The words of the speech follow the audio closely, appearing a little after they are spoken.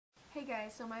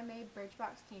guys, so my May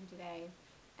Birchbox came today,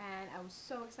 and I was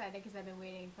so excited because I've been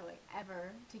waiting for like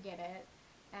ever to get it,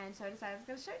 and so I decided I was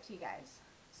going to show it to you guys.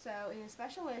 So it is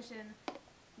special edition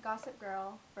Gossip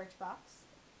Girl Birchbox,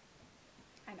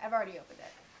 and I've already opened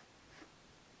it.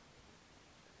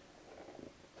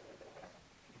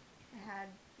 It had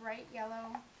bright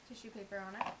yellow tissue paper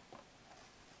on it,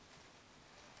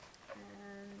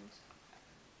 and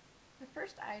the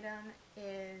first item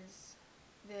is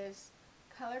this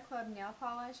Color Club nail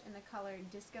polish in the color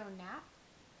Disco Nap,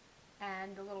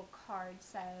 and the little card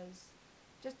says,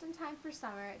 "Just in time for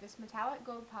summer, this metallic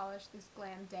gold polish, this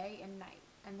glam day and night,"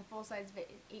 and the full size of it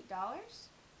is $8.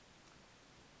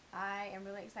 I am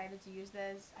really excited to use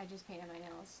this. I just painted my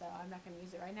nails, so I'm not going to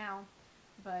use it right now,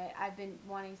 but I've been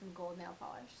wanting some gold nail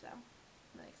polish, so I'm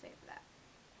really excited for that.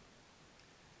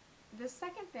 The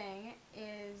second thing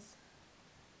is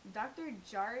Dr.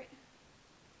 Jart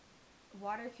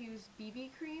Water Fuse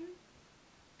BB Cream,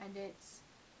 and it's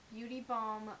Beauty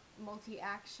Balm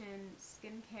Multi-Action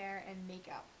Skincare and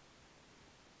Makeup.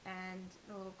 And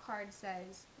the little card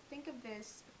says, "Think of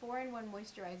this 4-in-1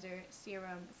 moisturizer,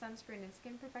 serum, sunscreen, and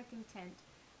skin perfecting tint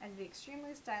as the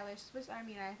extremely stylish Swiss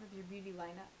Army knife of your beauty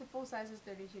lineup." The full size is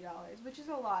 $32, which is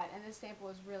a lot, and this sample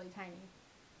is really tiny.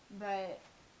 But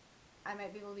I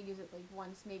might be able to use it like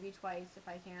once, maybe twice if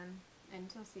I can,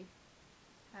 and we'll see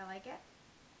if I like it.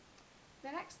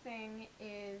 The next thing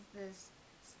is this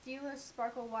Stila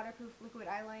Sparkle Waterproof Liquid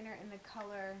Eyeliner in the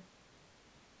color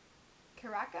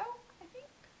Caraco, I think?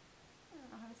 I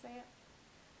don't know how to say it.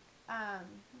 Let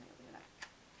me open it up.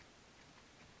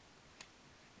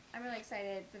 I'm really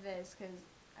excited for this because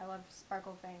I love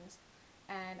sparkle things,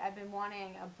 and I've been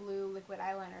wanting a blue liquid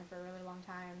eyeliner for a really long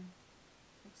time.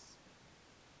 It's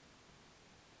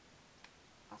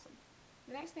awesome.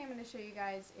 The next thing I'm going to show you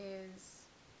guys is,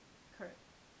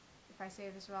 if I say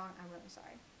this wrong, I'm really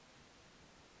sorry.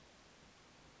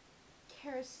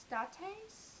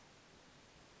 Kerastates,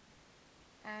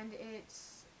 and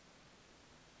it's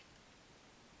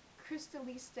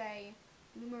Crystalliste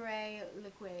Lumere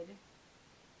Liquid,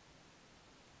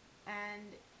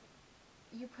 and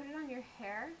you put it on your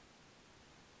hair,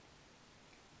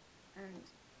 and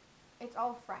it's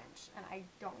all French, and I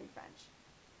don't read French,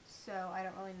 so I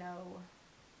don't really know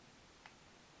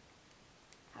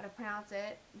how to pronounce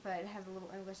it, but it has a little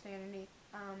English thing underneath.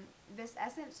 This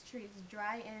essence treats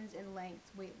dry ends and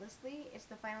lengths weightlessly. It's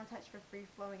the final touch for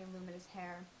free-flowing and luminous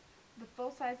hair. The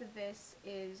full size of this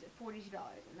is $42,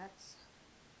 and that's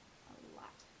a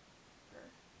lot for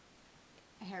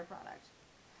a hair product.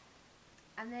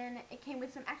 And then it came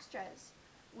with some extras,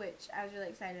 which I was really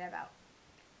excited about.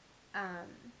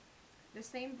 The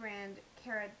same brand,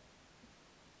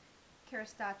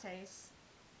 Kerastates,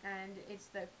 and it's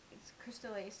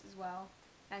Crystallise as well,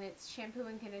 and it's shampoo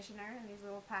and conditioner in these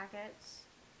little packets.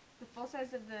 The full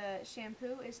size of the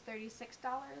shampoo is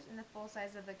 $36, and the full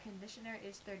size of the conditioner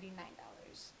is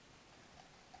 $39.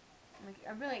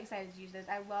 I'm really excited to use this.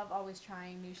 I love always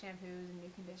trying new shampoos and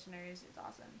new conditioners. It's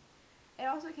awesome. It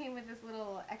also came with this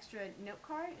little extra note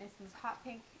card, and it's this hot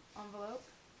pink envelope,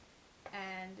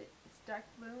 and it's dark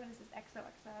blue, and it says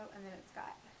XOXO, and then it's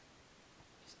got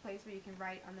just a place where you can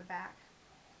write on the back.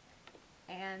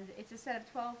 And it's a set of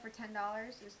 12 for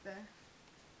 $10 is the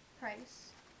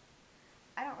price.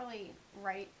 I don't really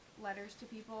write letters to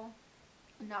people.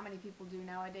 Not many people do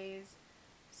nowadays,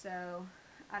 so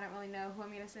I don't really know who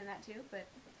I'm going to send that to, but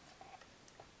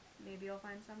maybe I'll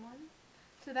find someone.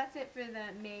 So that's it for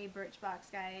the May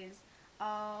Birchbox, guys.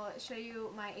 I'll show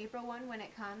you my April one when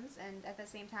it comes, and at the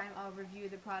same time I'll review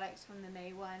the products from the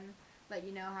May one, let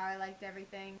you know how I liked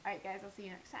everything. Alright guys, I'll see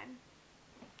you next time.